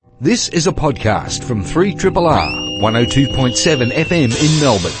This is a podcast from 3RRR 102.7 FM in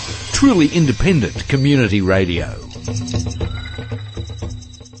Melbourne. Truly independent community radio.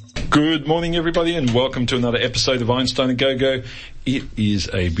 Good morning, everybody, and welcome to another episode of Einstein A Go-Go. It is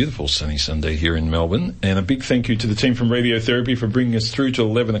a beautiful sunny Sunday here in Melbourne, and a big thank you to the team from Radiotherapy for bringing us through to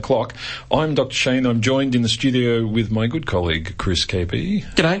 11 o'clock. I'm Dr. Shane. I'm joined in the studio with my good colleague, Chris KP.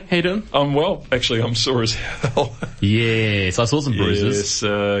 G'day, how you doing? I'm well. Actually, I'm sore as hell. Yes, I saw some bruises.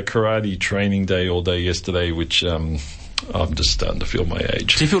 Yes, karate training day all day yesterday, which... I'm just starting to feel my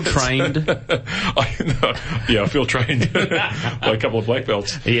age. Do you feel trained? I feel trained by a couple of black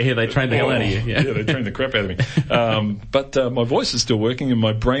belts. Yeah, they trained the hell out of you. Yeah, they trained the crap out of me. But my voice is still working and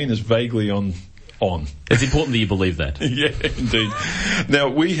my brain is vaguely on. It's important that you believe that. Yeah, indeed. Now,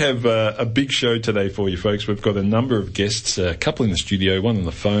 we have a big show today for you folks. We've got a number of guests, a couple in the studio, one on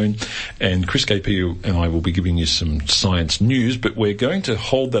the phone, and Chris KP and I will be giving you some science news, but we're going to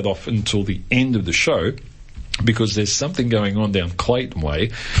hold that off until the end of the show, because there's something going on down Clayton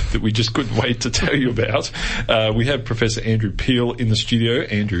Way that we just couldn't wait to tell you about. We have Professor Andrew Peel in the studio.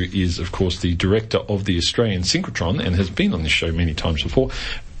 Andrew is, of course, the director of the Australian Synchrotron and has been on this show many times before.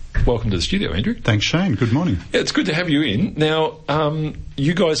 Welcome to the studio, Andrew. Thanks, Shane. Good morning. Yeah, it's good to have you in. Now,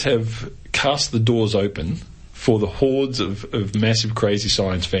 you guys have cast the doors open for the hordes of massive crazy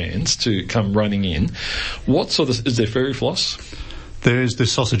science fans to come running in. What sort of... Is there fairy floss?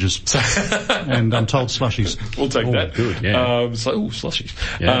 There's sausages, and I'm told slushies. We'll take that. Good, yeah. Slushies.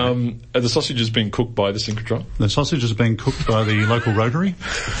 Yeah. Are the sausages being cooked by the synchrotron? The sausages are being cooked by the local Rotary.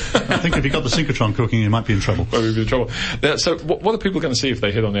 I think if you got the synchrotron cooking, you might be in trouble. Might be in trouble. Now, so what are people going to see if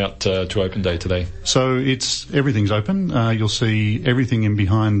they head on out to Open Day today? So everything's open. You'll see everything in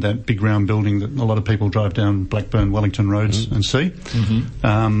behind that big round building that a lot of people drive down Blackburn, Wellington roads and see.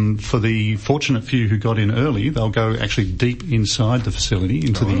 Mm-hmm. For the fortunate few who got in early, they'll go actually deep inside the facility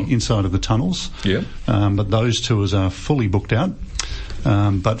into the inside of the tunnels. Yeah. But those tours are fully booked out.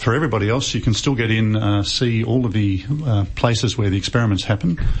 But for everybody else, you can still get in, see all of the places where the experiments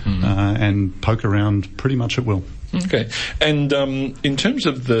happen, and poke around pretty much at will. Okay. And in terms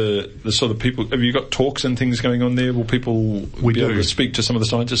of the sort of people, have you got talks and things going on there? Will people be able to speak to some of the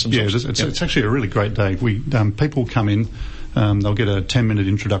scientists themselves? Yeah, it's actually a really great day. People come in. They'll get a 10-minute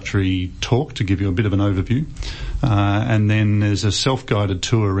introductory talk to give you a bit of an overview. And then there's a self-guided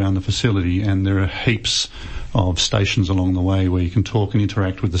tour around the facility, and there are heaps of stations along the way where you can talk and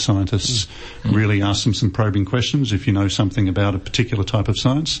interact with the scientists, really ask them some probing questions. If you know something about a particular type of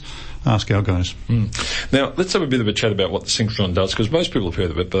science, ask our guys. Now, let's have a bit of a chat about what the synchrotron does, because most people have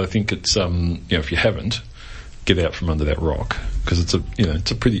heard of it, but I think it's, if you haven't, get out from under that rock, because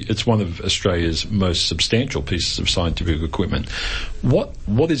it's one of Australia's most substantial pieces of scientific equipment.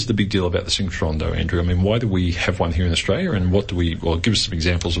 What is the big deal about the synchrotron, though, Andrew? I mean, why do we have one here in Australia, and give us some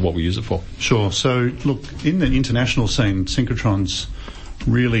examples of what we use it for? Sure. So, look, in the international scene, synchrotrons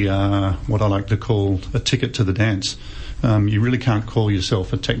really are what I like to call a ticket to the dance. You really can't call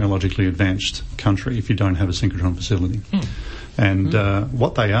yourself a technologically advanced country if you don't have a synchrotron facility. And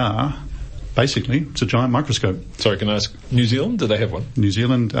what they are, basically, it's a giant microscope. Sorry, can I ask, New Zealand, do they have one? New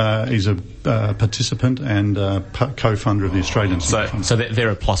Zealand is a participant and co-funder of the Australian Synchrotron. So they're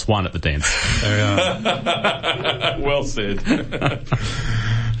a plus one at the dance. They are. Well said.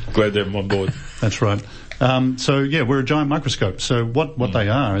 Glad they're on board. That's right. We're a giant microscope. So what they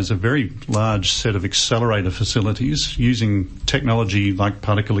are is a very large set of accelerator facilities using technology like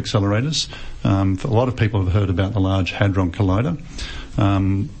particle accelerators. A lot of people have heard about the Large Hadron Collider.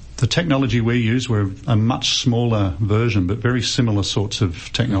 The technology we use, we're a much smaller version, but very similar sorts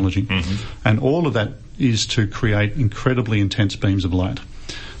of technology. And all of that is to create incredibly intense beams of light.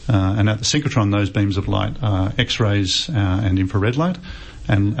 And at the synchrotron, those beams of light are X-rays and infrared light,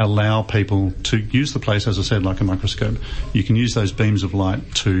 and allow people to use the place, as I said, like a microscope. You can use those beams of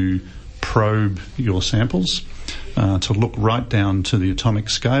light to probe your samples, to look right down to the atomic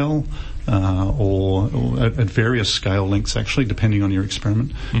scale, or at various scale lengths, actually, depending on your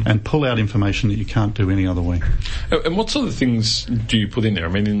experiment, and pull out information that you can't do any other way. And what sort of things do you put in there? I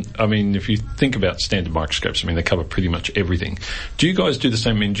mean, if you think about standard microscopes, they cover pretty much everything. Do you guys do the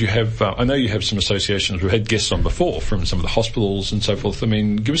same? Do you have? I know you have some associations. We've had guests on before from some of the hospitals and so forth.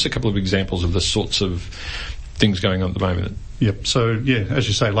 Give us a couple of examples of the sorts of things going on at the moment. Yep. So, as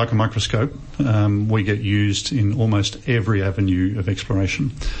you say, like a microscope, we get used in almost every avenue of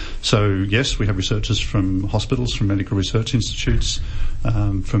exploration. So, yes, we have researchers from hospitals, from medical research institutes,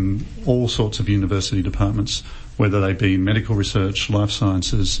 from all sorts of university departments, whether they be medical research, life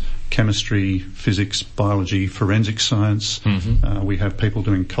sciences, chemistry, physics, biology, forensic science. We have people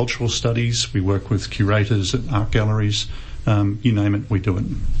doing cultural studies. We work with curators at art galleries. You name it, we do it.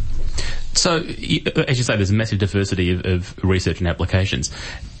 So, as you say, there's a massive diversity of research and applications.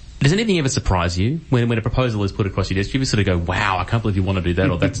 Does anything ever surprise you when a proposal is put across your desk? Do you ever sort of go, wow, I can't believe you want to do that,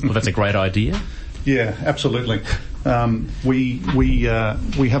 or that's a great idea? Yeah, absolutely. We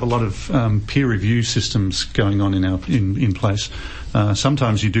have a lot of peer review systems going on in place.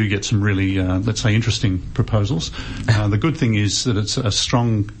 Sometimes you do get some really, let's say, interesting proposals. The good thing is that it's a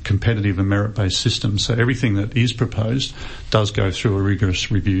strong competitive and merit-based system, so everything that is proposed does go through a rigorous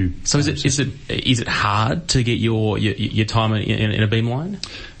review. So is it hard to get your time in a beamline?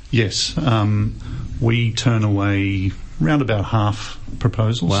 Yes. We turn away round about half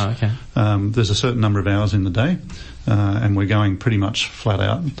proposals. Wow, okay. There's a certain number of hours in the day, and we're going pretty much flat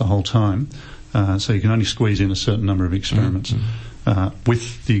out the whole time. So you can only squeeze in a certain number of experiments.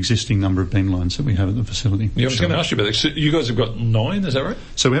 With the existing number of beamlines that we have at the facility. Yeah, I was going to ask you about that. So you guys have got 9, is that right?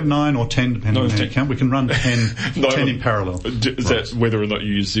 So we have 9 or 10, depending on how you count. We can run 10 in parallel. Is that whether or not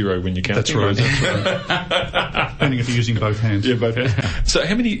you use 0 when you count? That's right. Depending if you're using both hands. Yeah, both hands. So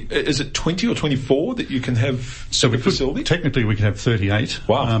how many, is it 20 or 24 that you can have so at the facility? Technically we could have 38.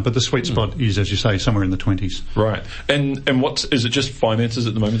 Wow. But the sweet spot is, as you say, somewhere in the 20s. Right. And is it just finances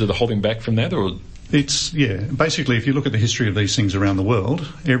at the moment that are holding back from that, or? It's, basically if you look at the history of these things around the world,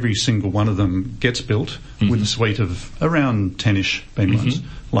 every single one of them gets built with a suite of around 10-ish beamlines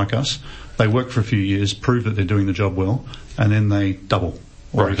like us. They work for a few years, prove that they're doing the job well, and then they double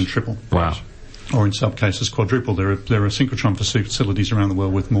or even triple. Wow. Or in some cases quadruple. There are synchrotron facilities around the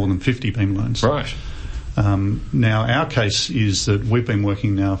world with more than 50 beamlines. Right. Now our case is that we've been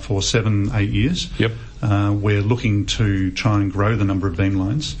working now for 7-8 years. Yep. We're looking to try and grow the number of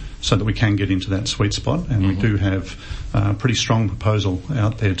beamlines so that we can get into that sweet spot, and we do have a pretty strong proposal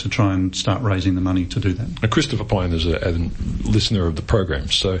out there to try and start raising the money to do that. Now, Christopher Pine is a listener of the program,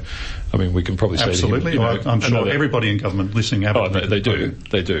 so I mean we can probably say absolutely. To him, I'm sure everybody in government listening. They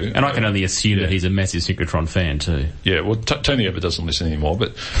do. And I can only assume that he's a massive synchrotron fan too. Yeah, well, Tony Abbott doesn't listen anymore,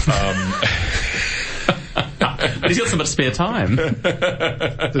 but. He's got so much spare time.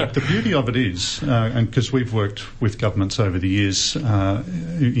 The beauty of it is, and because we've worked with governments over the years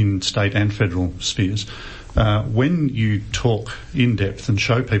in state and federal spheres, when you talk in depth and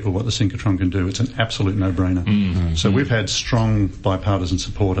show people what the synchrotron can do, it's an absolute no-brainer. So we've had strong bipartisan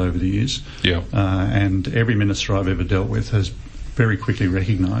support over the years, and every minister I've ever dealt with has very quickly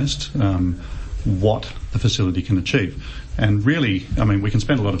recognised what the facility can achieve. And really, I mean, we can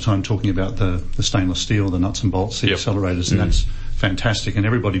spend a lot of time talking about the stainless steel, the nuts and bolts, the accelerators, and that's fantastic. And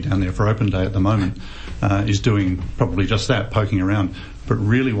everybody down there for Open Day at the moment is doing probably just that, poking around. But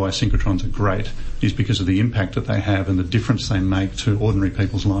really why synchrotrons are great is because of the impact that they have and the difference they make to ordinary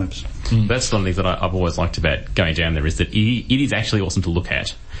people's lives. That's one of the things that I've always liked about going down there, is that it is actually awesome to look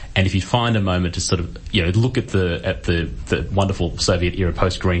at. And if you find a moment to sort of, look at the wonderful Soviet era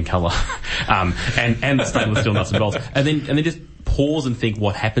post-green colour, and the stainless steel nuts and bolts, and then just pause and think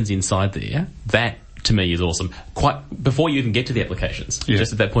what happens inside there, that to me is awesome. Quite before you even get to the applications,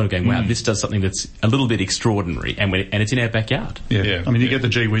 just at that point of going, wow, this does something that's a little bit extraordinary, and it's in our backyard. I mean, you get the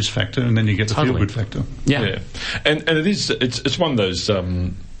gee whiz factor, and then you get the feel good factor. And it's one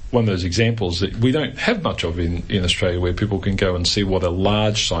of those examples that we don't have much of in Australia, where people can go and see what a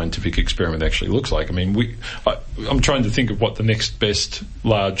large scientific experiment actually looks like. I mean, I'm trying to think of what the next best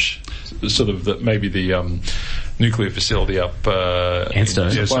large sort of maybe the nuclear facility up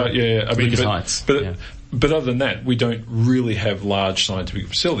ANSTO. Lucas Heights. But other than that, we don't really have large scientific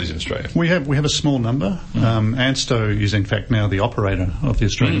facilities in Australia. We have a small number. ANSTO is in fact now the operator of the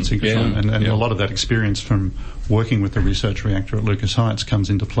Australian synchrotron, and a lot of that experience from working with the research reactor at Lucas Heights comes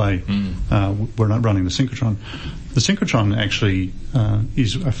into play. We're not running the synchrotron. The synchrotron actually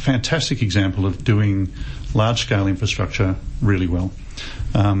is a fantastic example of doing large-scale infrastructure really well.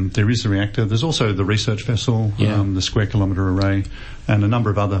 There is the reactor. There's also the research vessel, the square kilometre array, and a number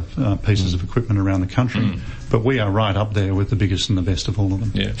of other pieces of equipment around the country. But we are right up there with the biggest and the best of all of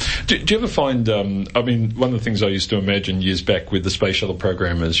them. Yeah. Do you ever find, I mean, one of the things I used to imagine years back with the space shuttle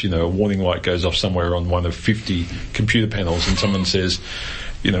program is, a warning light goes off somewhere on one of 50 computer panels and someone says,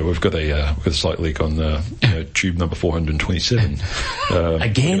 we've got a slight leak on tube number 427.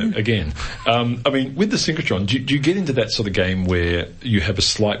 Again? Again. I mean, with the synchrotron, do you get into that sort of game where you have a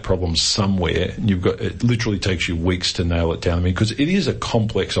slight problem somewhere and it literally takes you weeks to nail it down? I mean, because it is a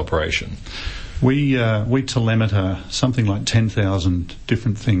complex operation. We telemeter something like 10,000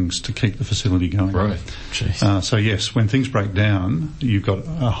 different things to keep the facility going. Right. So yes, when things break down, you've got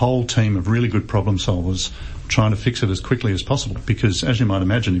a whole team of really good problem solvers trying to fix it as quickly as possible, because as you might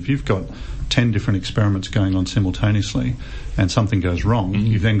imagine, if you've got 10 different experiments going on simultaneously and something goes wrong,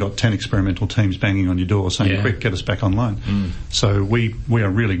 you've then got 10 experimental teams banging on your door saying, quick, get us back online. So we are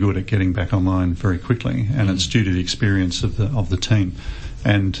really good at getting back online very quickly, and it's due to the experience of the team.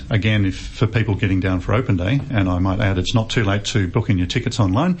 And again, if for people getting down for Open Day, and I might add it's not too late to book in your tickets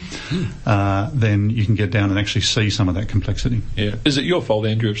online, then you can get down and actually see some of that complexity. Yeah. Is it your fault,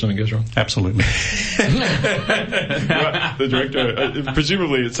 Andrew, if something goes wrong? Absolutely. Right. The director,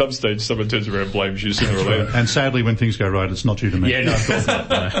 presumably at some stage someone turns around and blames you sooner or later. And sadly, when things go right, it's not due to me. Yeah, no, of course not.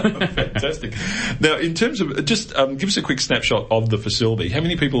 No. Fantastic. Now, in terms of, just give us a quick snapshot of the facility. How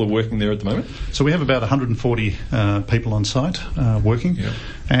many people are working there at the moment? So we have about 140 people on site working. Yeah.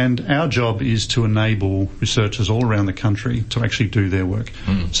 And our job is to enable researchers all around the country to actually do their work.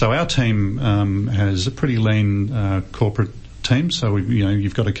 So our team has a pretty lean corporate team. So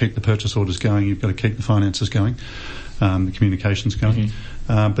you've got to keep the purchase orders going, you've got to keep the finances going, the communications going.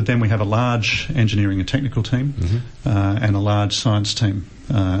 But then we have a large engineering and technical team and a large science team.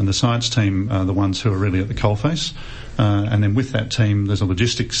 And the science team are the ones who are really at the coalface. And then with that team, there's a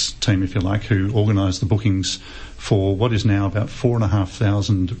logistics team, if you like, who organise the bookings for what is now about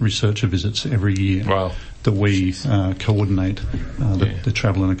 4,500 researcher visits every year. Wow. That we coordinate the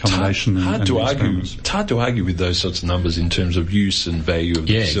travel and accommodation. It's hard to argue with those sorts of numbers in terms of use and value of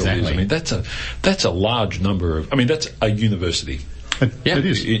the facilities. Exactly. I mean, that's a large number of. I mean, that's a university. It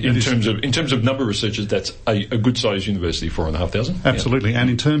is. In terms of number of researchers, that's a good sized university, 4,500. Absolutely. And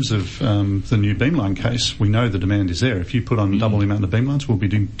in terms of the new beamline case, we know the demand is there. If you put on double the amount of beamlines, we'll be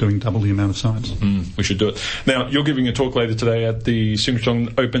doing double the amount of science. We should do it. Now, you're giving a talk later today at the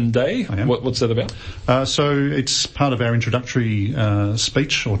Synchrotron Open Day. I am. What's that about? So it's part of our introductory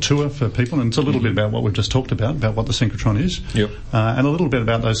speech or tour for people, and it's a little bit about what we've just talked about what the synchrotron is, and a little bit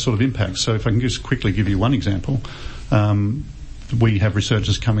about those sort of impacts. So if I can just quickly give you one example. We have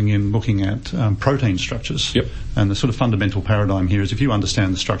researchers coming in looking at protein structures. And the sort of fundamental paradigm here is if you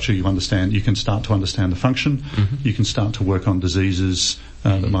understand the structure, you can start to understand the function, you can start to work on diseases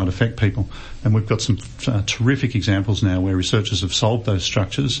that might affect people. And we've got some terrific examples now where researchers have solved those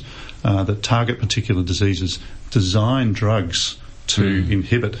structures that target particular diseases, design drugs to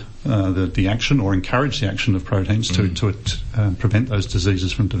inhibit the action or encourage the action of proteins to prevent those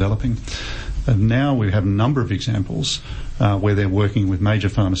diseases from developing. And now we have a number of examples where they're working with major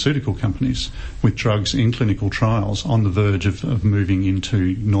pharmaceutical companies with drugs in clinical trials on the verge of moving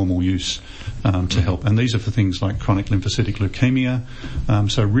into normal use to help. And these are for things like chronic lymphocytic leukemia,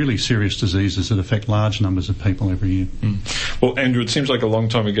 so really serious diseases that affect large numbers of people every year. Well, Andrew, it seems like a long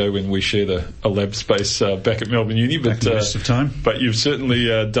time ago when we shared a lab space back at Melbourne Uni, but of time. But you've certainly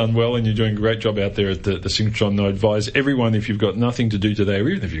done well, and you're doing a great job out there at the synchrotron. I advise everyone, if you've got nothing to do today, or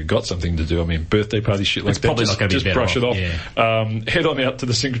even if you've got something to do, I mean, birthday party shit like that, just brush it off. Head on out to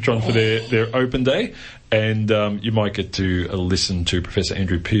the synchrotron for their open day, and you might get to listen to Professor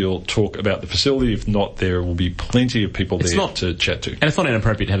Andrew Peel talk about the facility. If not, there will be plenty of people to chat to. And it's not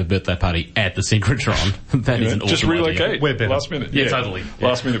inappropriate to have a birthday party at the synchrotron. That is an awesome just relocate. Idea. We're better. Last minute. Yeah, totally.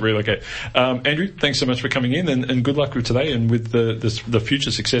 Last minute relocate. Andrew, thanks so much for coming in, and good luck with today and with the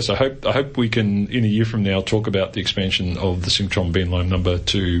future success. I hope we can, in a year from now, talk about the expansion of the synchrotron beamline number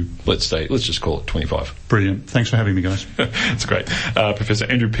to, let's just call it 25. Brilliant. Thanks for having me, guys. It's great. Professor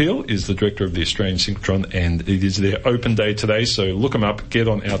Andrew Peel is the director of the Australian Synchrotron, and it is their open day today, so look them up, get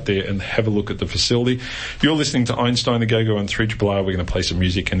on out there and have a look at the facility. You're listening to Einstein the Go-Go on 3RRR. We're going to play some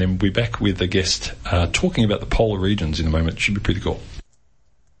music, and then we'll be back with a guest talking about the polar regions in a moment. Should be pretty cool.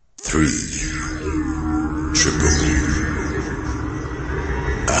 3RRR.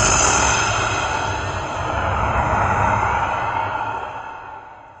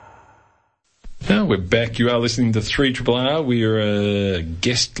 Now we're back. You are listening to 3RRR. We are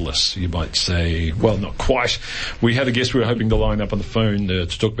guestless, you might say. Well, not quite. We had a guest we were hoping to line up on the phone to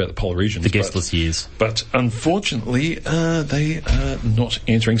talk about the polar regions. The guestless years. But unfortunately, they are not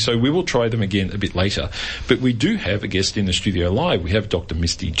answering, so we will try them again a bit later. But we do have a guest in the studio live. We have Dr.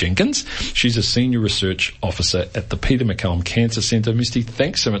 Misty Jenkins. She's a Senior Research Officer at the Peter MacCallum Cancer Centre. Misty,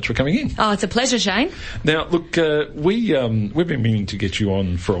 thanks so much for coming in. Oh, it's a pleasure, Shane. Now, look, we've been meaning to get you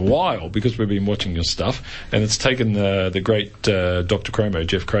on for a while because we've been watching your stuff, and it's taken the great Dr. Chromo,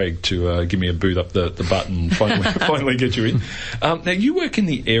 Jeff Craig, to give me a boot up the butt and finally get you in. Now, you work in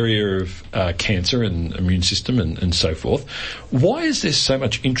the area of cancer and immune system and so forth. Why is there so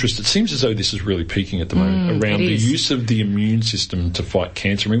much interest? It seems as though this is really peaking at the moment around the use of the immune system to fight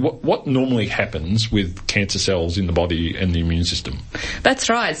cancer. I mean, what normally happens with cancer cells in the body and the immune system? That's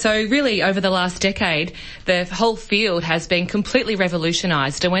right. So really, over the last decade, the whole field has been completely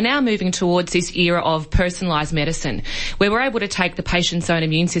revolutionised, and we're now moving towards this era of personalised medicine, where we're able to take the patient's own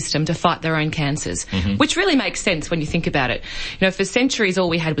immune system to fight their own cancers, which really makes sense when you think about it. You know, for centuries, all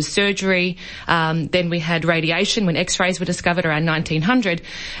we had was surgery. Then we had radiation when X-rays were discovered around 1900,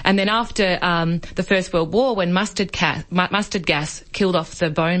 and then after the First World War, when mustard gas killed off the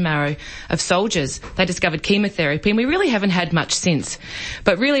bone marrow of soldiers, they discovered chemotherapy, and we really haven't had much since.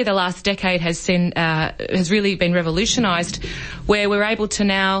 But really, the last decade has really been revolutionised, where we're able to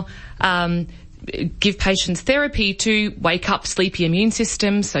now give patients therapy to wake up sleepy immune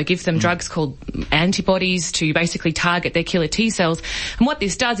systems, so give them drugs called antibodies to basically target their killer T cells. And what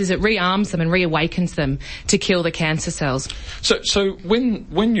this does is it rearms them and reawakens them to kill the cancer cells. So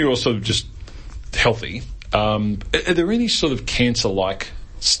when you're sort of just healthy, are there any sort of cancer-like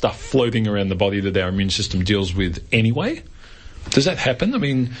stuff floating around the body that our immune system deals with anyway? Does that happen? I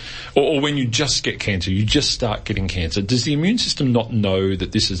mean, or when you just get cancer, you just start getting cancer, does the immune system not know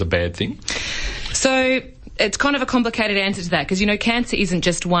that this is a bad thing? So it's kind of a complicated answer to that, because, you know, cancer isn't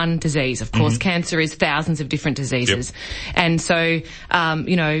just one disease. Of course, cancer is thousands of different diseases. Yep. And so,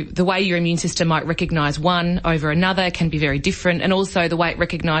 you know, the way your immune system might recognise one over another can be very different, and also the way it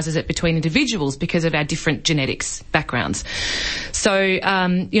recognises it between individuals because of our different genetics backgrounds. So,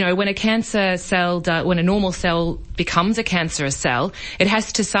 you know, when a cancer cell, when a normal cell becomes a cancerous cell, it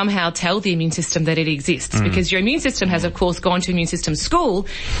has to somehow tell the immune system that it exists, because your immune system has, of course, gone to immune system school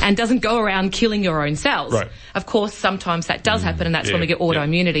and doesn't go around killing your own cells. Right. Of course, sometimes that does happen, and that's when we get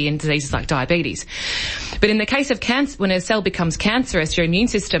autoimmunity and diseases like diabetes. But in the case of cancer, when a cell becomes cancerous, your immune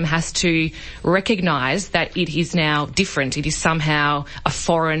system has to recognise that it is now different. It is somehow a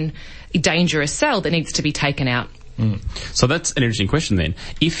foreign, dangerous cell that needs to be taken out. So that's an interesting question then.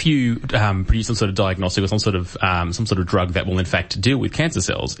 If you produce some sort of diagnostic or some sort of drug that will in fact deal with cancer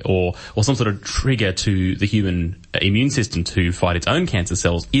cells, or some sort of trigger to the human immune system to fight its own cancer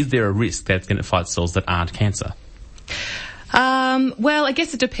cells, is there a risk that it's going to fight cells that aren't cancer? Well, I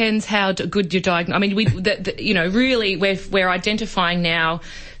guess it depends how good your diagnosis. I mean, you know, really we're identifying now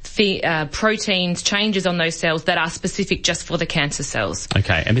proteins, changes on those cells that are specific just for the cancer cells.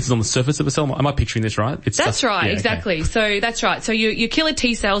 Okay, and this is on the surface of a cell? Am I picturing this right? That's right, yeah, exactly. Okay. So that's right. So your killer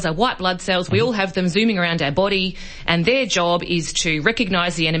T cells are white blood cells. We all have them zooming around our body, and their job is to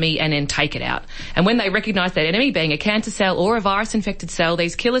recognise the enemy and then take it out. And when they recognise that enemy, being a cancer cell or a virus-infected cell,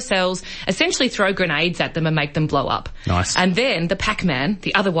 these killer cells essentially throw grenades at them and make them blow up. Nice. And then the Pac-Man,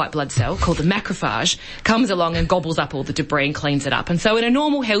 the other white blood cell, called the macrophage, comes along and gobbles up all the debris and cleans it up. And so in a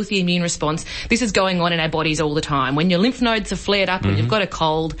normal, healthy immune response, this is going on in our bodies all the time. When your lymph nodes are flared up and you've got a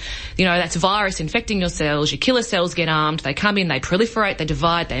cold, you know, that's virus infecting your cells. Your killer cells get armed. They come in, they proliferate, they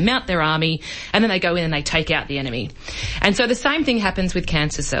divide, they mount their army, and then they go in and they take out the enemy. And so the same thing happens with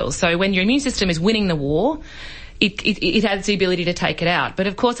cancer cells. So when your immune system is winning the war, it has the ability to take it out. But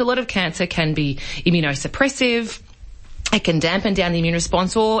of course, a lot of cancer can be immunosuppressive. It can dampen down the immune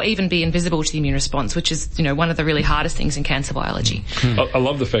response or even be invisible to the immune response, which is, you know, one of the really hardest things in cancer biology. I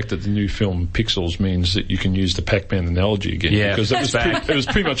love the fact that the new film Pixels means that you can use the Pac-Man analogy again. Yeah, because it was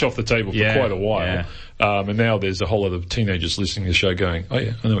pretty much off the table for quite a while. Yeah. And now there's a whole lot of teenagers listening to the show going, oh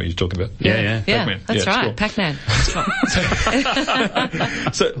yeah, I know what you're talking about. Yeah. Pac-Man. That's right. Cool. Pac-Man.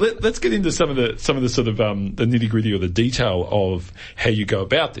 So let's get into some of the sort of the nitty-gritty or the detail of how you go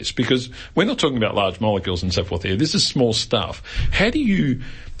about this, because we're not talking about large molecules and so forth here. This is small stuff. How do you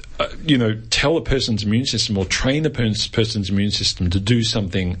tell a person's immune system or train a person's immune system to do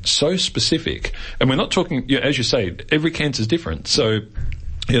something so specific? And we're not talking, as you say, every cancer is different. So,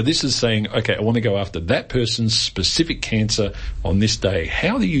 this is saying, okay, I want to go after that person's specific cancer on this day.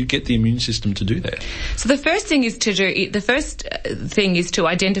 How do you get the immune system to do that? So the first thing is to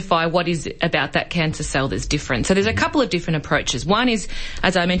identify what is about that cancer cell that's different. So there's a couple of different approaches. One is,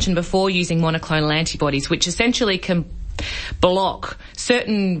 as I mentioned before, using monoclonal antibodies, which essentially can block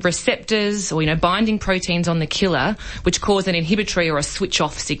certain receptors or, binding proteins on the killer, which cause an inhibitory or a switch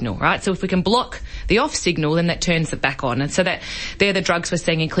off signal, right? So if we can block the off signal, then that turns it back on. And so that they're the drugs we're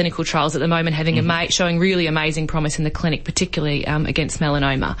seeing in clinical trials at the moment, showing really amazing promise in the clinic, particularly against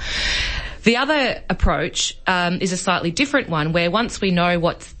melanoma. The other approach is a slightly different one, where once we know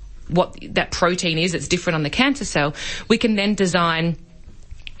what that protein is that's different on the cancer cell, we can then design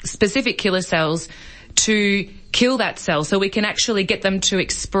specific killer cells to kill that cell, so we can actually get them to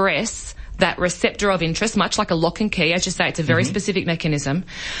express that receptor of interest, much like a lock and key. As you say, it's a very specific mechanism,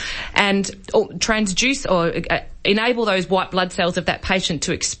 and transduce or enable those white blood cells of that patient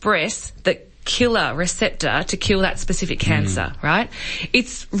to express the killer receptor to kill that specific cancer, right?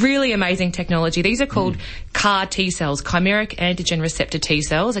 It's really amazing technology. These are called CAR T cells, chimeric antigen receptor T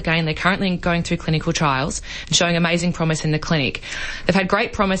cells. Again, they're currently going through clinical trials and showing amazing promise in the clinic. They've had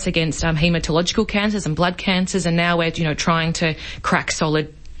great promise against hematological cancers and blood cancers, and now we're, trying to crack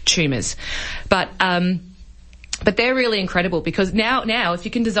solid tumours. But they're really incredible because now if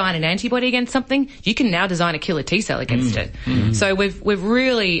you can design an antibody against something, you can now design a killer T cell against it. So we've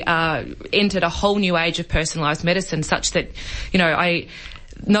really entered a whole new age of personalised medicine, such that,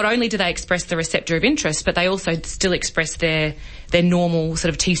 not only do they express the receptor of interest, but they also still express their normal sort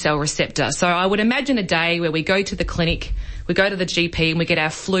of T cell receptor. So I would imagine a day where we go to the clinic, we go to the GP and we get our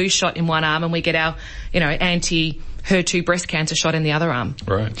flu shot in one arm and we get our, anti-HER2 breast cancer shot in the other arm.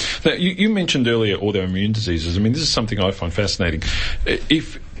 Right. Now, you mentioned earlier autoimmune diseases. I mean, this is something I find fascinating.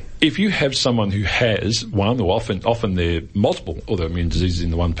 If you have someone who has one, or often there are multiple autoimmune diseases in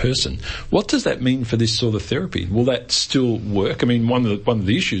the one person, what does that mean for this sort of therapy? Will that still work? I mean, one of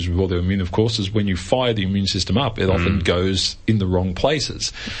the issues with autoimmune, of course, is when you fire the immune system up, it often goes in the wrong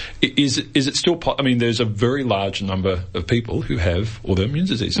places. Is it still? There's a very large number of people who have autoimmune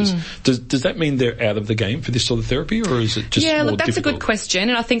diseases. Does that mean they're out of the game for this sort of therapy, or is it just more difficult? That's a good question,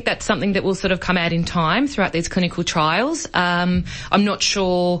 and I think that's something that will sort of come out in time throughout these clinical trials. I'm not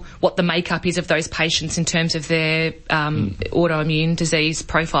sure what the makeup is of those patients in terms of their autoimmune disease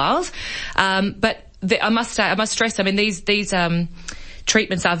profiles. But I must stress, these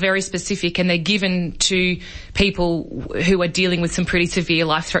treatments are very specific, and they're given to people who are dealing with some pretty severe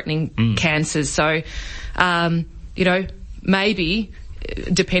life-threatening cancers. So, maybe,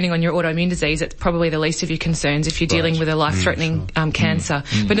 depending on your autoimmune disease, it's probably the least of your concerns if you're dealing with a life-threatening cancer.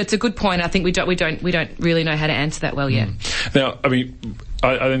 But it's a good point. I think we don't really know how to answer that well yet. Now,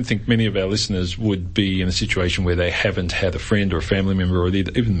 I don't think many of our listeners would be in a situation where they haven't had a friend or a family member or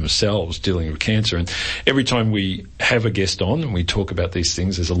even themselves dealing with cancer. And every time we have a guest on and we talk about these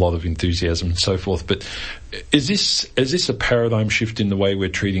things, there's a lot of enthusiasm and so forth. But is this a paradigm shift in the way we're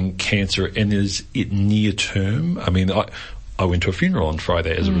treating cancer, and is it near term? I went to a funeral on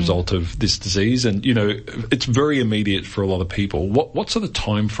Friday as a result of this disease, and it's very immediate for a lot of people. What sort of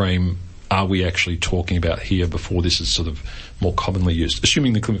time frame are we actually talking about here before this is sort of more commonly used,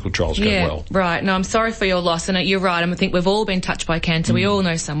 assuming the clinical trials go well? Right. No, I'm sorry for your loss, and you're right. I think we've all been touched by cancer. We all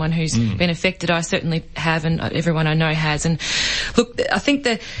know someone who's been affected. I certainly have, and everyone I know has. And look, I think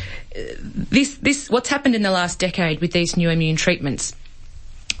that this what's happened in the last decade with these new immune treatments,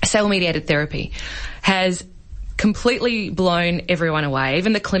 cell-mediated therapy, has completely blown everyone away.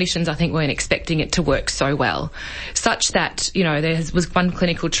 Even the clinicians, I think, weren't expecting it to work so well, such that, there was one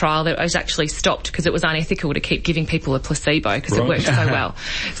clinical trial that was actually stopped because it was unethical to keep giving people a placebo because it worked so well.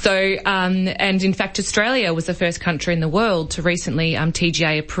 So, and in fact, Australia was the first country in the world to recently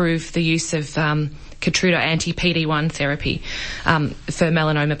TGA approve the use of Keytruda anti-PD-1 therapy for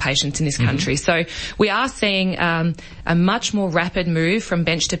melanoma patients in this country. So we are seeing a much more rapid move from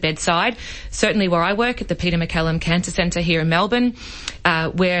bench to bedside. Certainly where I work at the Peter MacCallum Cancer Centre here in Melbourne,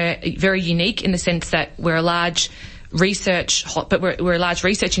 we're very unique in the sense that we're a large research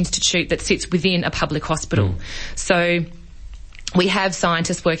institute that sits within a public hospital. So we have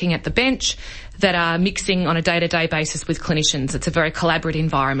scientists working at the bench that are mixing on a day-to-day basis with clinicians. It's a very collaborative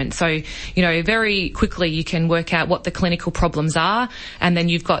environment. So, very quickly you can work out what the clinical problems are, and then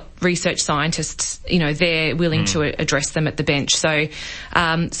you've got research scientists, they're willing to address them at the bench. So,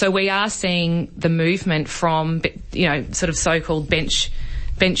 so we are seeing the movement from, sort of so-called bench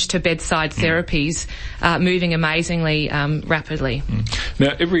to bedside therapies moving amazingly rapidly.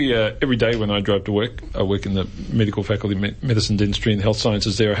 Now, every day when I drive to work, I work in the medical faculty, medicine, dentistry and health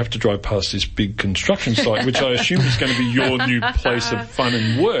sciences there. I have to drive past this big construction site, which I assume is going to be your new place of fun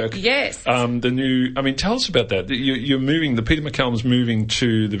and work. Yes. Tell us about that. You're moving, the Peter MacCallum's moving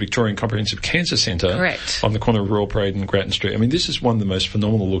to the Victorian Comprehensive Cancer Centre. Correct. On the corner of Royal Parade and Grattan Street. This is one of the most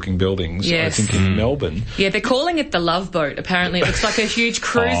phenomenal looking buildings, I think, in Melbourne. Yeah, they're calling it the Love Boat, apparently. It looks like a huge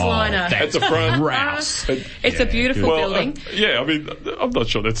cruise liner. At the front. It's a beautiful building. I'm not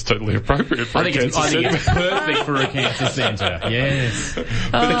sure that's totally appropriate for a cancer centre. I think it's perfect for a cancer centre, yes.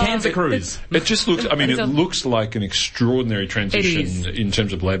 But the cancer cruise. It just looks, it looks like an extraordinary transition in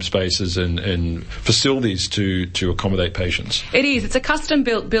terms of lab spaces and facilities to accommodate patients. It is. It's a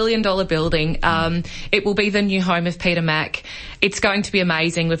custom-built billion-dollar building. It will be the new home of Peter Mac. It's going to be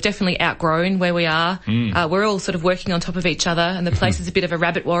amazing. We've definitely outgrown where we are. We're all sort of working on top of each other, and the place is a bit of of a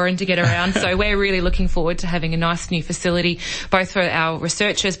rabbit warren to get around. So we're really looking forward to having a nice new facility, both for our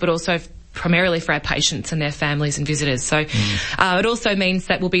researchers, but also primarily for our patients and their families and visitors. So it also means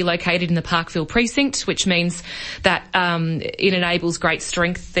that we'll be located in the Parkville precinct, which means that it enables great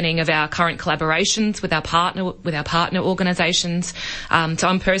strengthening of our current collaborations with our partner organisations. So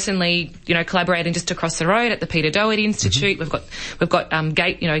I'm personally, collaborating just across the road at the Peter Doherty Institute. We've got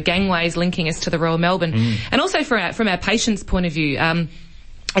gangways linking us to the Royal Melbourne, and also from our patients' point of view,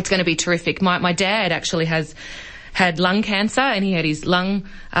 it's going to be terrific. My dad actually had lung cancer, and he had his lung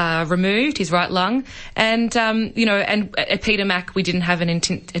removed, his right lung, and and at Peter Mac we didn't have an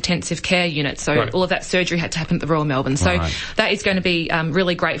intensive care unit, so all of that surgery had to happen at the Royal Melbourne. So that is going to be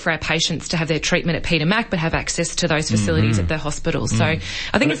really great for our patients to have their treatment at Peter Mac, but have access to those facilities at the hospital. So I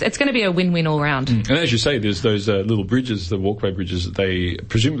think it's going to be a win-win all round. And as you say, there's those little bridges, the walkway bridges. They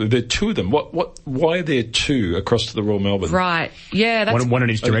presumably there are two of them. Why are there two across to the Royal Melbourne? Right. Yeah. That's one in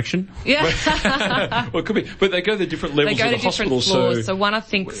each direction. Yeah. Well, it could be, but they go to different levels of the hospital. Floors. So one I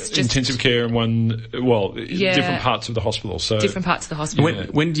think just intensive care, and one different parts of the hospital. So different parts of the hospital.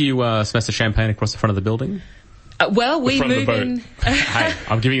 When do you smash the champagne across the front of the building? We move in. Hey,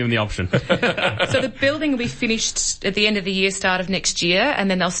 I'm giving them the option. So the building will be finished at the end of the year, start of next year,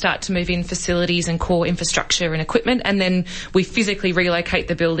 and then they'll start to move in facilities and core infrastructure and equipment, and then we physically relocate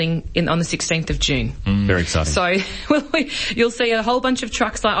the building on the 16th of June. Very exciting. So you'll see a whole bunch of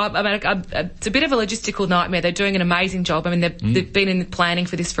trucks. It's a bit of a logistical nightmare. They're doing an amazing job. I mean, they've been in planning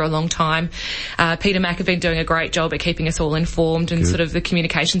for this for a long time. Peter Mac have been doing a great job at keeping us all informed and sort of the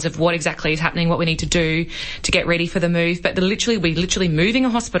communications of what exactly is happening, what we need to do to get ready for the move. But we're literally moving a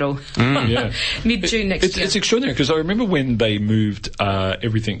hospital mid-June next year. It's extraordinary, because I remember when they moved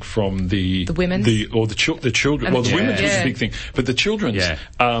everything from the women's the children. Well, the women's was a big thing, but the children's,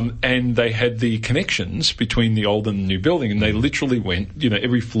 and they had the connections between the old and the new building, and they literally went,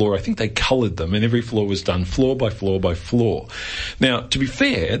 every floor. I think they coloured them, and every floor was done floor by floor by floor. Now, to be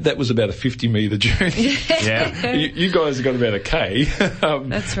fair, that was about a 50-metre journey. You guys have got about a K.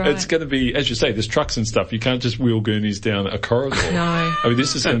 That's right. It's going to be, as you say, there's trucks and stuff. You can't just wheel gurneys down a corridor. No. I mean,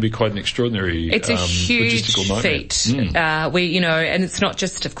 this is going to be quite an extraordinary It's a huge feat. And it's not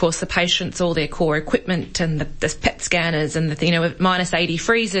just, of course, the patients, all their core equipment and the PET scanners and the minus 80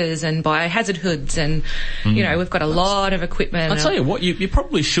 freezers and biohazard hoods, and we've got a lot of equipment. I'll tell you what, you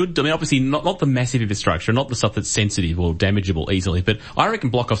probably should. I mean, obviously not the massive infrastructure, not the stuff that's sensitive or damageable easily, but I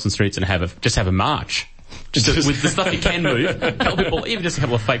reckon block off some streets and have a march. Just with the stuff you can move, help people, even just a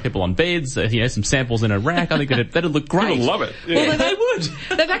couple of fake people on beds, some samples in a rack. I think that'd look great. People love it. Yeah. Well, they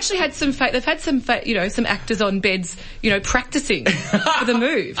would. They've actually had some some actors on beds, practicing for the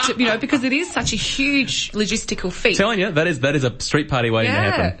move, because it is such a huge logistical feat. Telling you, that is a street party waiting to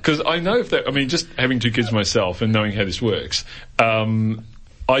happen. Because I know just having two kids myself and knowing how this works,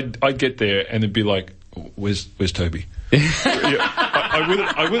 I'd get there and it'd be like, where's Toby?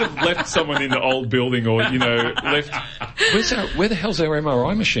 I would have left someone in the old building, or left. Where the hell's our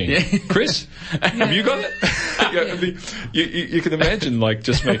MRI machine, Chris? Have you got it? You can imagine,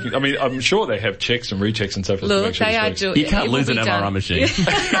 just making. I mean, I'm sure they have checks and rechecks and stuff. Look, they are doing. You can't lose an MRI machine.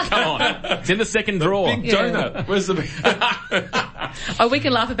 Come on, it's in the second drawer. Big donut. Where's the? We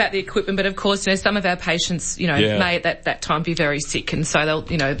can laugh about the equipment, but of course, some of our patients, may at that time be very sick, and so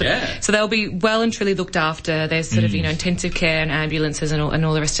so they'll be well and truly looked after. There's sort of intensive care and ambulances and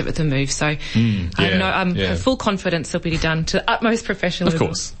all the rest of it to move. So I have full confidence they'll be done to the utmost professionalism. Of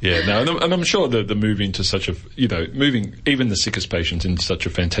course. Yeah, no, and I'm sure the move into such a, moving even the sickest patients into such a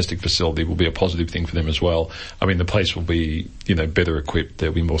fantastic facility will be a positive thing for them as well. I mean, the place will be, better equipped.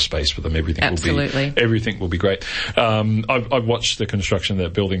 There'll be more space for them. Everything will be great. I've watched the construction of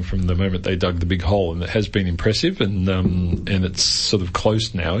that building from the moment they dug the big hole, and it has been impressive, and it's sort of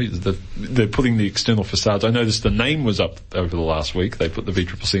close now. They're putting the external facades. I noticed the name was up over the last week. They put the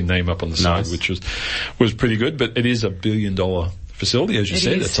VCCC name up on the side, which was pretty good, but it is $1 billion facility, as you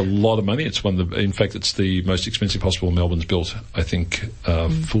said. It's a lot of money. It's in fact, it's the most expensive hospital Melbourne's built, I think,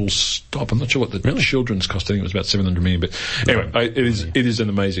 full stop. I'm not sure what the children's cost. I think it was about 700 million, but anyway, it is an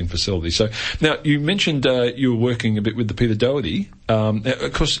amazing facility. So now you mentioned, you were working a bit with the Peter Doherty.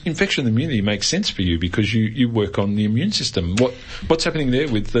 Of course, infection and immunity makes sense for you because you work on the immune system. What's happening there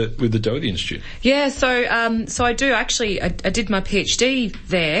with the Doherty Institute? Yeah, so I do actually. I did my PhD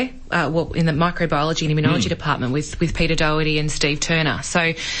there, in the microbiology and immunology department with Peter Doherty and Steve Turner.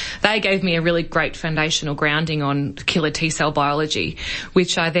 So they gave me a really great foundational grounding on killer T-cell biology,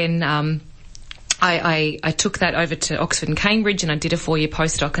 which I then I took that over to Oxford and Cambridge, and I did a 4-year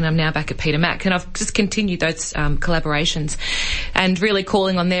postdoc, and I'm now back at Peter Mac, and I've just continued those collaborations and really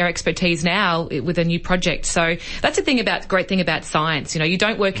calling on their expertise now with a new project. So that's great thing about science. You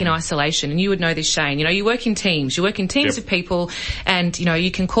don't work in isolation, and you would know this, Shane. You work in teams. You work in teams of people, and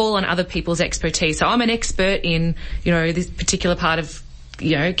you can call on other people's expertise. So I'm an expert in this particular part of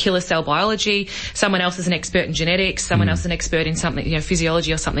killer cell biology. Someone else is an expert in genetics. Someone else is an expert in something,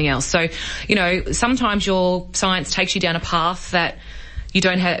 physiology or something else. So, sometimes your science takes you down a path that you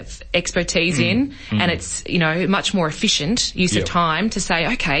don't have expertise in, and it's, much more efficient use of time to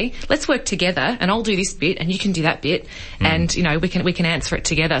say, okay, let's work together, and I'll do this bit and you can do that bit, and, we can answer it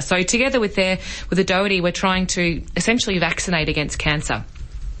together. So together with the Doherty, we're trying to essentially vaccinate against cancer.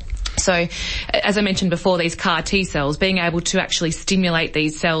 So, as I mentioned before, these CAR T cells, being able to actually stimulate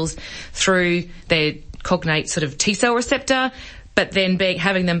these cells through their cognate sort of T cell receptor, but then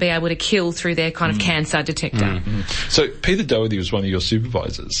having them be able to kill through their kind of cancer detector. So Peter Doherty was one of your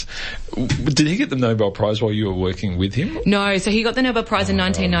supervisors. Did he get the Nobel Prize while you were working with him? No, so he got the Nobel Prize in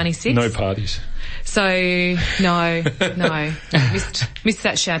 1996. No parties. So, no. Missed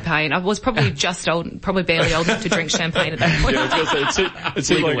that champagne. I was probably barely old enough to drink champagne at that point. Yeah, I was going to say, it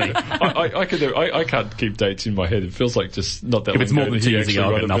seemed like I can't keep dates in my head. It feels like just not that long ago. If it's more than 2 years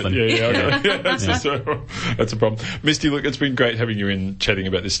ago, I've got nothing. That's a problem. Misty, look, it's been great having you in chatting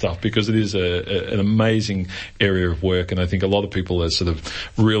about this stuff, because it is an amazing area of work, and I think a lot of people are sort of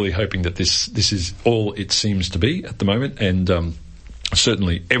really hoping that this is all it seems to be at the moment, and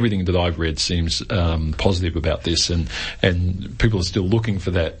certainly everything that I've read seems positive about this, and people are still looking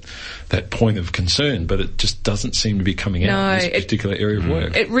for that point of concern, but it just doesn't seem to be coming out in this particular area of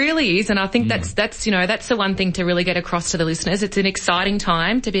work. It really is, and I think that's the one thing to really get across to the listeners. It's an exciting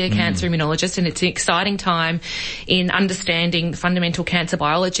time to be a cancer immunologist, and it's an exciting time in understanding fundamental cancer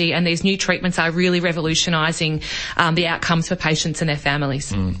biology, and these new treatments are really revolutionising the outcomes for patients and their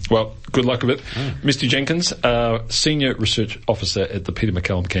families. Well, good luck with it. Misty Jenkins, Senior Research Officer at the Peter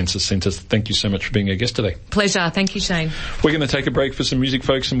MacCallum Cancer Centre, thank you so much for being our guest today. Pleasure. Thank you, Shane. We're going to take a break for some music,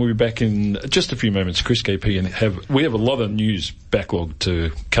 folks, and we'll be back in just a few moments. Chris KP, and we have a lot of news backlog to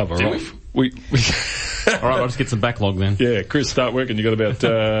cover off. We All right, I'll just get some backlog then. Yeah, Chris, start working. You got about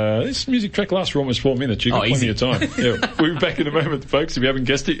this music track lasts for almost 4 minutes. You've got plenty of time. Yeah, we'll be back in a moment, folks. If you haven't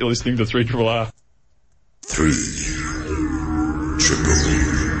guessed it, you're listening to 3RRR.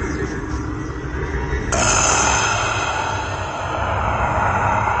 3RRR.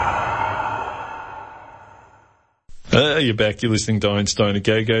 You're back. You're listening to Einstein a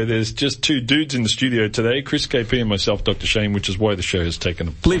Go-Go. There's just two dudes in the studio today, Chris KP and myself, Dr. Shane, which is why the show has taken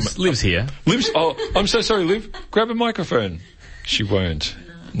a... Liv's here. Liv's... Oh, I'm so sorry, Liv. Grab a microphone. She won't.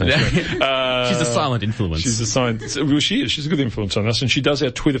 No, she's a silent influence. She's a silent... Well, she is. She's a good influence on us, and she does our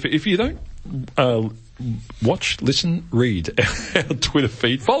Twitter feed. If you don't watch, listen, read our Twitter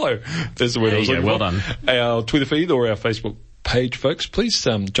feed, follow. There's the word I was looking for. Well done. Our Twitter feed or our Facebook page, folks, please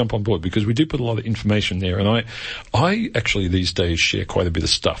jump on board, because we do put a lot of information there, and I actually these days share quite a bit of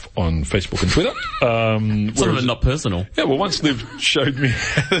stuff on Facebook and Twitter. Some of it not personal. Yeah, well, once Liv showed me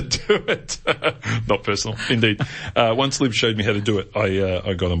how to do it, not personal, indeed. Once Liv showed me how to do it,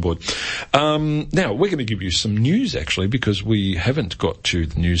 I got on board. Now we're going to give you some news, actually, because we haven't got to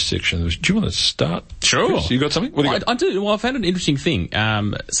the news section. Do you want to start? Sure. Chris, you got something? What do you got? I do. Well, I found an interesting thing.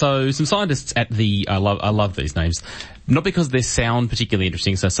 So some scientists at the I love these names. Not because they sound particularly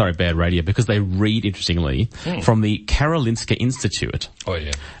interesting, so sorry, bad radio, because they read interestingly, from the Karolinska Institute. Oh,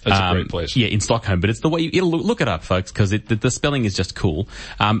 yeah. That's a great place. Yeah, in Stockholm. But it's the way it'll look it up, folks, because the spelling is just cool.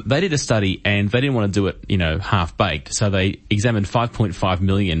 They did a study, and they didn't want to do it, half-baked. So they examined 5.5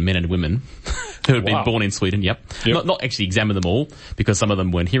 million men and women who had been born in Sweden, yep. Not actually examine them all, because some of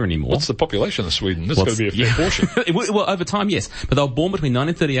them weren't here anymore. What's the population of Sweden? That's got to be a fair portion. Well, over time, yes. But they were born between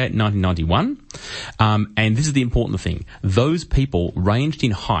 1938 and 1991. And this is the important thing. Those people ranged in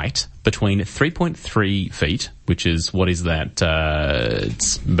height between 3.3 feet, which is, what is that?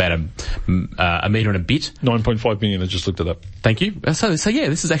 It's about a metre and a bit. 9.5 million, I just looked it up. Thank you. So yeah,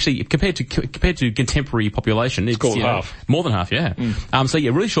 this is actually, compared to contemporary population, it's half. More than half, yeah. So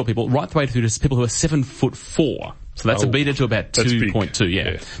yeah, really short people, right the way through to people who are 7'4". So that's a meter to about 2.2.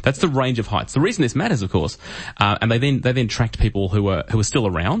 Yeah. That's the range of heights. The reason this matters, of course, and they then tracked people who are still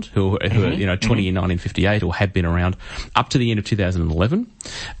around, who are 20 in 1958 or had been around up to the end of 2011,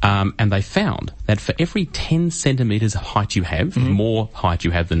 and they found that for every 10 centimetres of height you have, more height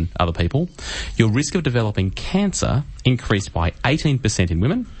you have than other people, your risk of developing cancer increased by 18% in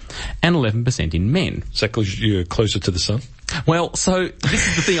women and 11% in men. Is that because you're closer to the sun? Well, so this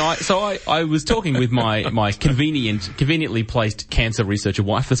is the thing. I was talking with my conveniently placed cancer researcher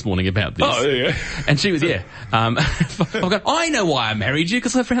wife this morning about this. Oh, yeah. And she was, I've gone, I know why I married you,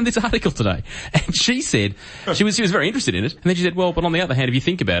 because I found this article today. And she said, she was very interested in it. And then she said, well, but on the other hand, if you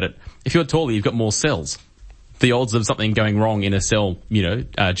think about it, if you're taller, you've got more cells. The odds of something going wrong in a cell,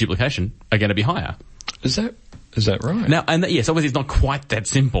 duplication are going to be higher. Is that right? Now, and yes, obviously it's not quite that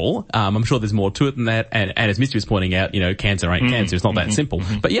simple. I'm sure there's more to it than that. And as Misty was pointing out, cancer ain't cancer. It's not that simple.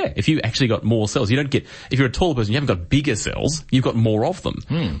 But yeah, if you actually got more cells, if you're a taller person, you haven't got bigger cells, you've got more of them.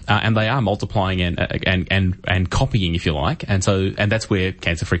 And they are multiplying and copying, if you like. And that's where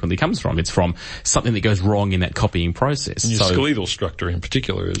cancer frequently comes from. It's from something that goes wrong in that copying process. And your skeletal structure in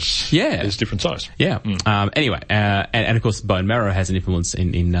particular is different size. Yeah. Anyway, and of course bone marrow has an influence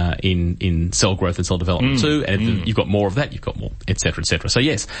in cell growth and cell development too. And you've got more of that, you've got more, et cetera, et cetera. So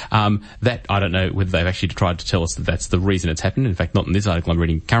yes, that, I don't know whether they've actually tried to tell us that that's the reason it's happened. In fact, not in this article I'm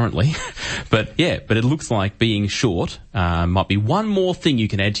reading currently. But it looks like being short, might be one more thing you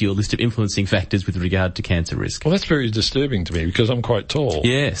can add to your list of influencing factors with regard to cancer risk. Well, that's very disturbing to me because I'm quite tall.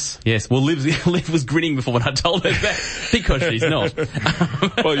 Yes. Well, Liv was grinning before when I told her that because she's not.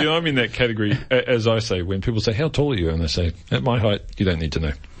 Well, I'm in that category, as I say, when people say, how tall are you? And I say, at my height, you don't need to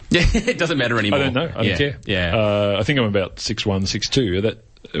know. Yeah, it doesn't matter anymore. I don't know. I don't care. Yeah. I think I'm about 6'1",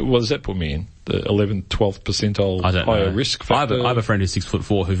 6'2". What does that put me in? The 11th, 12th percentile higher risk factor? I have a friend who's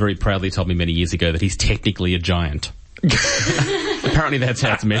 6'4" who very proudly told me many years ago that he's technically a giant. Apparently that's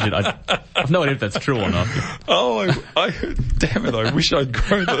how it's measured. I've no idea if that's true or not. Oh, damn it, I wish I'd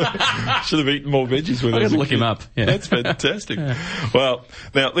grown should have eaten more veggies with it. I gotta look him up. Yeah. That's fantastic. Well,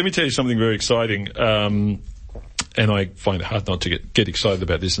 now let me tell you something very exciting. And I find it hard not to get excited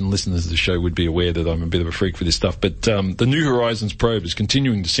about this, and listeners of the show would be aware that I'm a bit of a freak for this stuff. But the New Horizons probe is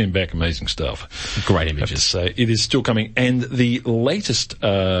continuing to send back amazing stuff. Great images. I have to say, it is still coming. And the latest,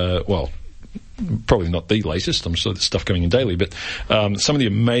 probably not the latest, I'm sure there's stuff coming in daily, but some of the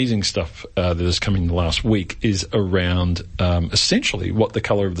amazing stuff that has come in the last week is around essentially what the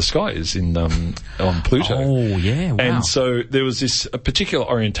colour of the sky is on Pluto. Oh, yeah, wow. And so there was this particular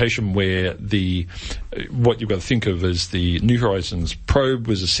orientation where what you've got to think of as the New Horizons probe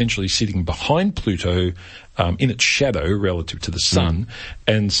was essentially sitting behind Pluto in its shadow relative to the sun,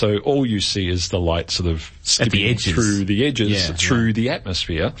 and so all you see is the light sort of skipping through the edges, through the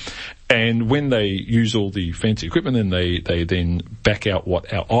atmosphere. And when they use all the fancy equipment and they then back out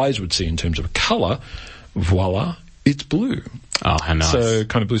what our eyes would see in terms of colour, voila, it's blue. Oh, how nice. So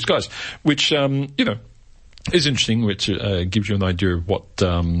kind of blue skies, which, is interesting, which gives you an idea of what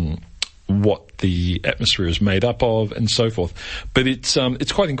the atmosphere is made up of and so forth. But it's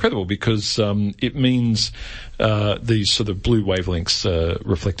quite incredible because it means these sort of blue wavelengths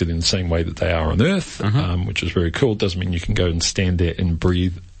reflected in the same way that they are on Earth, which is very cool. It doesn't mean you can go and stand there and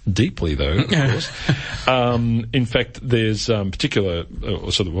breathe deeply, though, of course. In fact, there's particular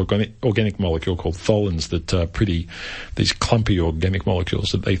sort of organic molecule called tholins that are these clumpy organic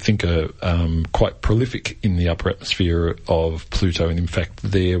molecules that they think are quite prolific in the upper atmosphere of Pluto, and in fact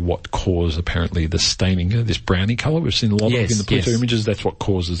they're what cause apparently the staining, this brownie colour we've seen a lot of in the Pluto images. That's what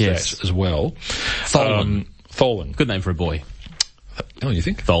causes that as well. Tholin. Tholin. Good name for a boy. Oh, you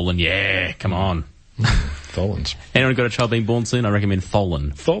think? Tholin, yeah, come on. Tholins. Anyone got a child being born soon? I recommend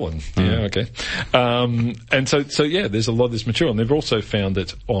Tholin. Tholin, yeah, okay. And so there's a lot of this material, and they've also found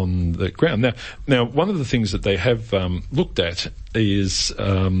it on the ground. Now, one of the things that they have looked at is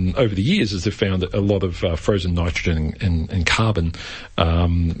over the years is they've found a lot of frozen nitrogen and carbon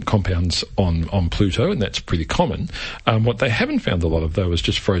compounds on Pluto, and that's pretty common. What they haven't found a lot of, though, is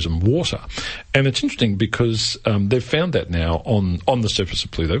just frozen water. And it's interesting because they've found that now on the surface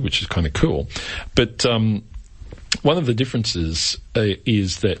of Pluto, which is kind of cool. But one of the differences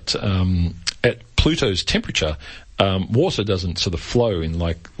is that at Pluto's temperature, water doesn't sort of flow in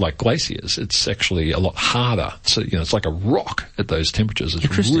like glaciers. It's actually a lot harder. So, it's like a rock at those temperatures. It's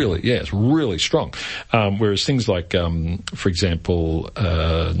it's really strong. Whereas things like, for example,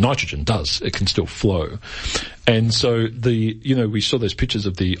 nitrogen it can still flow. And so we saw those pictures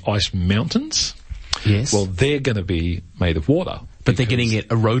of the ice mountains. Yes. Well, they're going to be made of water. But they're getting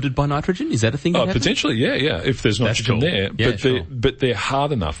it eroded by nitrogen? Is that a thing? Potentially, yeah. If there's nitrogen there, Yeah, but they're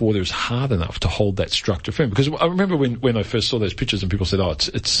hard enough. Water is hard enough to hold that structure firm. Because I remember when I first saw those pictures and people said, "Oh,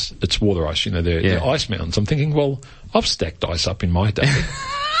 it's water ice." They're ice mountains. I'm thinking, well, I've stacked ice up in my day.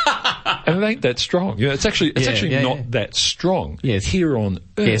 And it ain't that strong. It's actually not that strong. Yes. Here on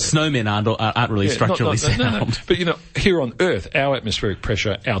Earth. Yeah, snowmen aren't really structurally sound. No. But, here on Earth, our atmospheric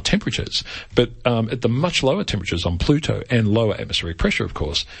pressure, our temperatures, but at the much lower temperatures on Pluto and lower atmospheric pressure, of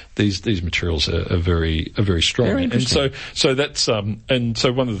course, these materials are very strong. Very interesting. And so that's, and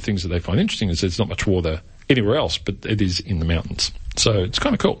so one of the things that they find interesting is there's not much water anywhere else, but it is in the mountains. So it's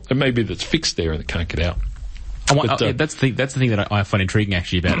kind of cool. And maybe that's fixed there and it can't get out. That's the thing that I find intriguing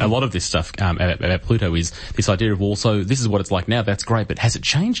actually about a lot of this stuff about Pluto is this idea of also this is what it's like now. That's great, but has it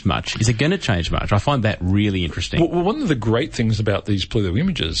changed much? Is it going to change much? I find that really interesting. Well, one of the great things about these Pluto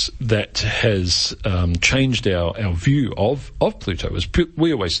images that has changed our view of Pluto is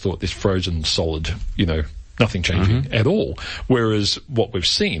we always thought this frozen solid, nothing changing at all. Whereas what we've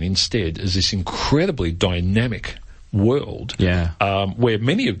seen instead is this incredibly dynamic world, where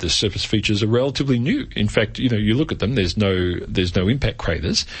many of the surface features are relatively new. In fact, you look at them, there's no impact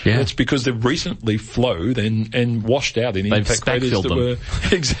craters. Yeah. That's because they've recently flowed and washed out any impact craters that were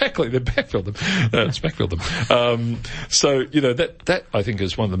exactly, they've backfilled them. Backfilled them. So that I think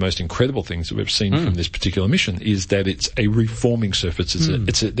is one of the most incredible things that we've seen from this particular mission is that it's a reforming surface.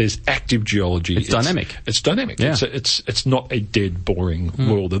 There's active geology. It's dynamic. It's dynamic. Yeah. It's not a dead, boring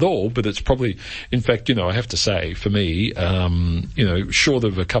world at all. But it's probably, in fact, I have to say, for me, short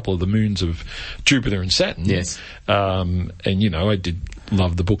of a couple of the moons of Jupiter and Saturn. Yes. And I did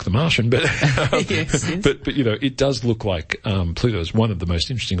love the book The Martian, but yes. but it does look like Pluto is one of the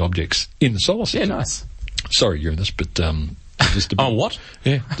most interesting objects in the solar system. Yeah, nice. Sorry, Uranus, but just a bit, what?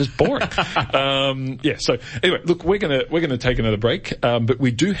 Yeah, just boring. So anyway, look, we're gonna take another break, but we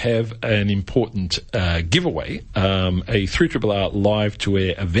do have an important giveaway, a 3RRR live to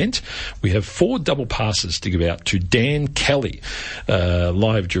air event. We have 4 double passes to give out to Dan Kelly,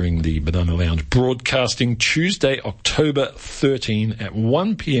 live during the Banana Lounge broadcasting Tuesday, October 13 at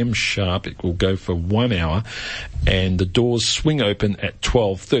 1 p.m. sharp. It will go for 1 hour, and the doors swing open at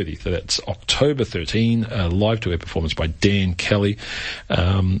 12:30. So that's October 13, live to air performance by Dan Kelly.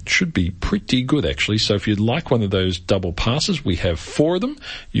 Should be pretty good actually. So if you'd like one of those double passes, we have 4 of them.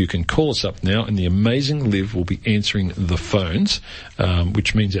 You can call us up now and the amazing Liv will be answering the phones,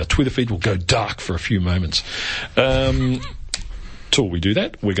 which means our Twitter feed will go dark for a few moments. Till we do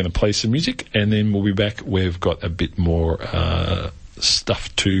that, we're going to play some music and then we'll be back. We've got a bit more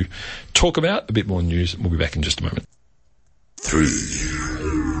stuff to talk about, a bit more news, and we'll be back in just a moment.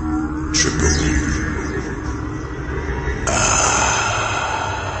 3RRR.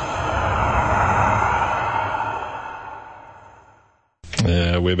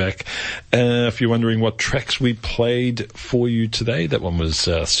 We're back. If you're wondering what tracks we played for you today, that one was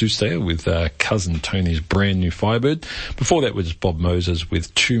Soothsayer with Cousin Tony's brand new Firebird. Before that was Bob Moses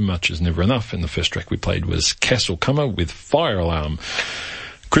with Too Much Is Never Enough, and the first track we played was Castle Comer with Fire Alarm.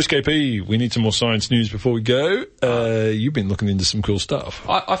 Chris KP, we need some more science news before we go. You've been looking into some cool stuff.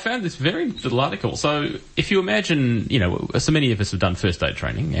 I found this very little article. So if you imagine, so many of us have done first aid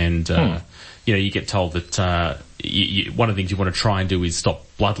training and, you get told that one of the things you want to try and do is stop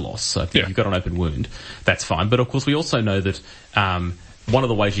blood loss. So if you've got an open wound, that's fine. But of course we also know that one of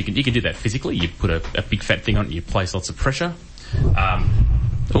the ways you can do that physically, you put a big fat thing on it, you place lots of pressure.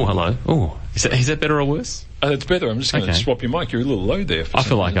 Oh, hello. Oh, is that better or worse? It's better. I'm just going to swap your mic. You're a little low there. I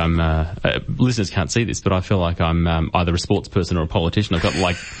feel like I'm, listeners can't see this, but I feel like I'm either a sports person or a politician. I've got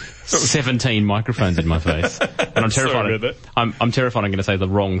like 17 microphones in my face. And I'm terrified. I'm terrified I'm going to say the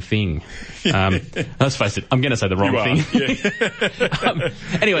wrong thing. Let's face it, I'm going to say the wrong thing. Yeah.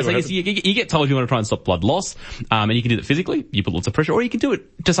 Anyway, so you get told you want to try and stop blood loss, and you can do that physically. You put lots of pressure, or you can do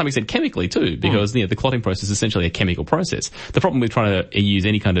it to some extent chemically too, because the clotting process is essentially a chemical process. The problem with trying to use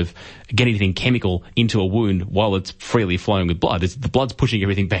get anything chemical into a wound while it's freely flowing with blood is the blood's pushing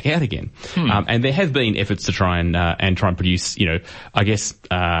everything back out again. And there have been efforts to try and produce,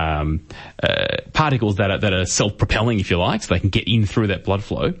 particles that are self-propelling, if you like, so they can get in through that blood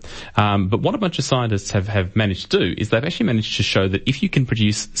flow. But what a bunch of scientists have managed to do is they've actually managed to show that if you can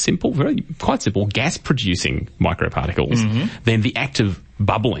produce quite simple gas-producing microparticles, then the act of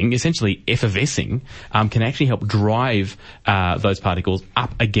bubbling, essentially effervescing, can actually help drive those particles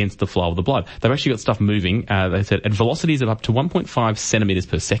up against the flow of the blood. They've actually got stuff moving, they said, at velocities of up to 1.5 centimetres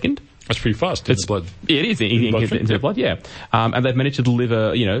per second. That's pretty fast in the blood. It is into the blood, yeah. And they've managed to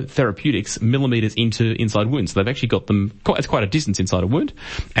deliver, therapeutics millimetres inside wounds. So they've actually got them it's quite a distance inside a wound,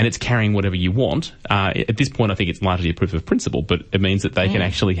 and it's carrying whatever you want. At this point, I think it's largely a proof of principle, but it means that they can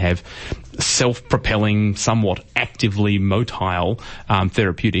actually have self-propelling, somewhat actively motile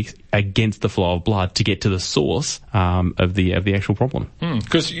therapeutics against the flow of blood to get to the source of the actual problem.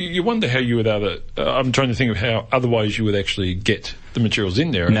 Because you wonder how you would I'm trying to think of how otherwise you would actually get the materials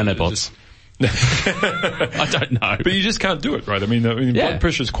in there. Nanobots. I don't know. But you just can't do it, right? I mean blood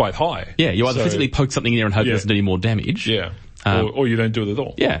pressure is quite high. Yeah, you either physically poke something in there and hope it doesn't do any more damage. Yeah. Or you don't do it at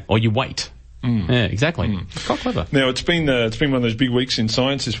all. Yeah, or you wait. Yeah, exactly. It's quite clever. Now, it's been one of those big weeks in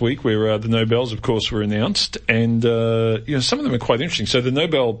science this week where the Nobels, of course, were announced, and some of them are quite interesting. So the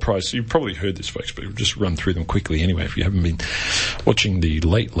Nobel Prize, you've probably heard this, folks, but we'll just run through them quickly anyway if you haven't been watching the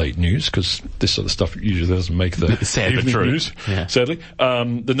late news, because this sort of stuff usually doesn't make the sad but true news, sadly.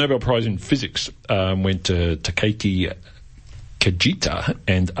 The Nobel Prize in Physics went to Takaaki Kajita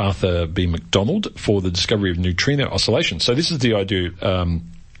and Arthur B. McDonald for the discovery of neutrino oscillations. So this is the idea,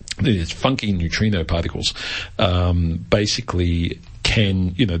 these funky neutrino particles, basically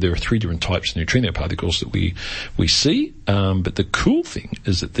there are three different types of neutrino particles that we see, but the cool thing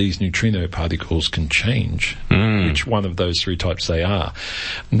is that these neutrino particles can change which one of those three types they are.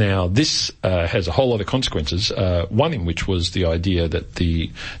 Now, this has a whole lot of consequences, one in which was the idea that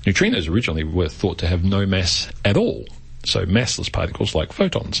the neutrinos originally were thought to have no mass at all. So massless particles like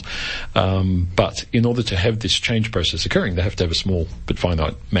photons. But in order to have this change process occurring, they have to have a small but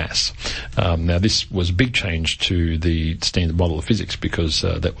finite mass. Now, this was a big change to the standard model of physics because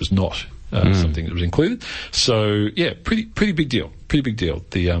that was not something that was included. So, yeah, pretty big deal. Pretty big deal.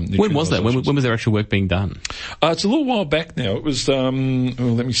 When was that? When was their actual work being done? It's a little while back now. It was, let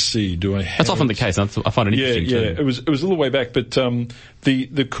me see. That's often the case. I find it interesting too. Yeah, it was a little way back. But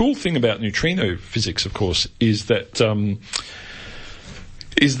the cool thing about neutrino physics, of course, is that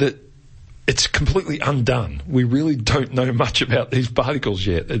it's completely undone. We really don't know much about these particles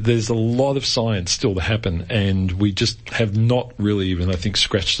yet. There's a lot of science still to happen, and we just have not really even, I think,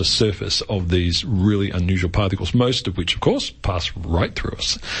 scratched the surface of these really unusual particles, most of which, of course, pass right through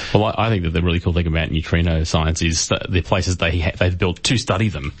us. Well, I think that the really cool thing about neutrino science is the places they've built to study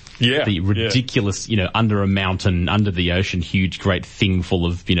them. Yeah. The ridiculous, under a mountain, under the ocean, huge, great thing full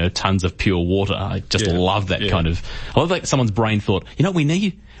of, tons of pure water. I just love that kind of... I love that someone's brain thought, what we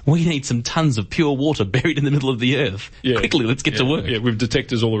need? We need some tons of pure water buried in the middle of the earth. Yeah. Quickly, let's get to work. Yeah, with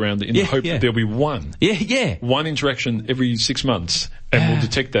detectors all around in the hope that there'll be one. Yeah. One interaction every 6 months, and we'll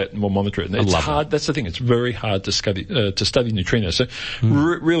detect that and we'll monitor it. And it's hard. That's the thing. It's very hard to study neutrinos. So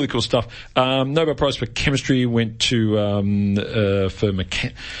really cool stuff. Nobel Prize for Chemistry went to for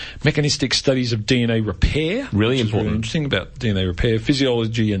mechanistic studies of DNA repair. Really important. Really interesting about DNA repair.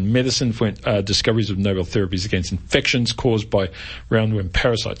 Physiology and medicine went discoveries of novel therapies against infections caused by roundworm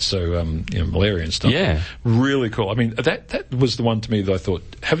parasites. So, malaria and stuff. Yeah. Really cool. I mean, that was the one to me that I thought,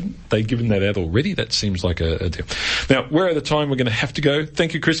 haven't they given that out already? That seems like a deal. Now, we're out of time. We're going to have to go.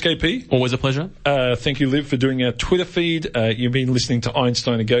 Thank you, Chris KP. Always a pleasure. Thank you, Liv, for doing our Twitter feed. You've been listening to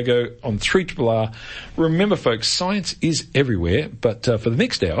Einstein a Go-Go on 3RRR. Remember, folks, science is everywhere, but for the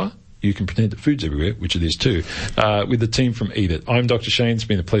next hour, you can pretend that food's everywhere, which it is too, with the team from Eat It. I'm Dr. Shane. It's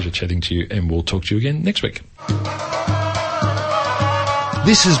been a pleasure chatting to you, and we'll talk to you again next week.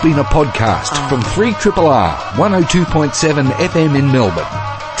 This has been a podcast from 3RRR 102.7 FM in Melbourne.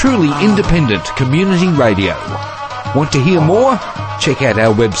 Truly independent community radio. Want to hear more? Check out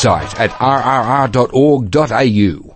our website at rrr.org.au.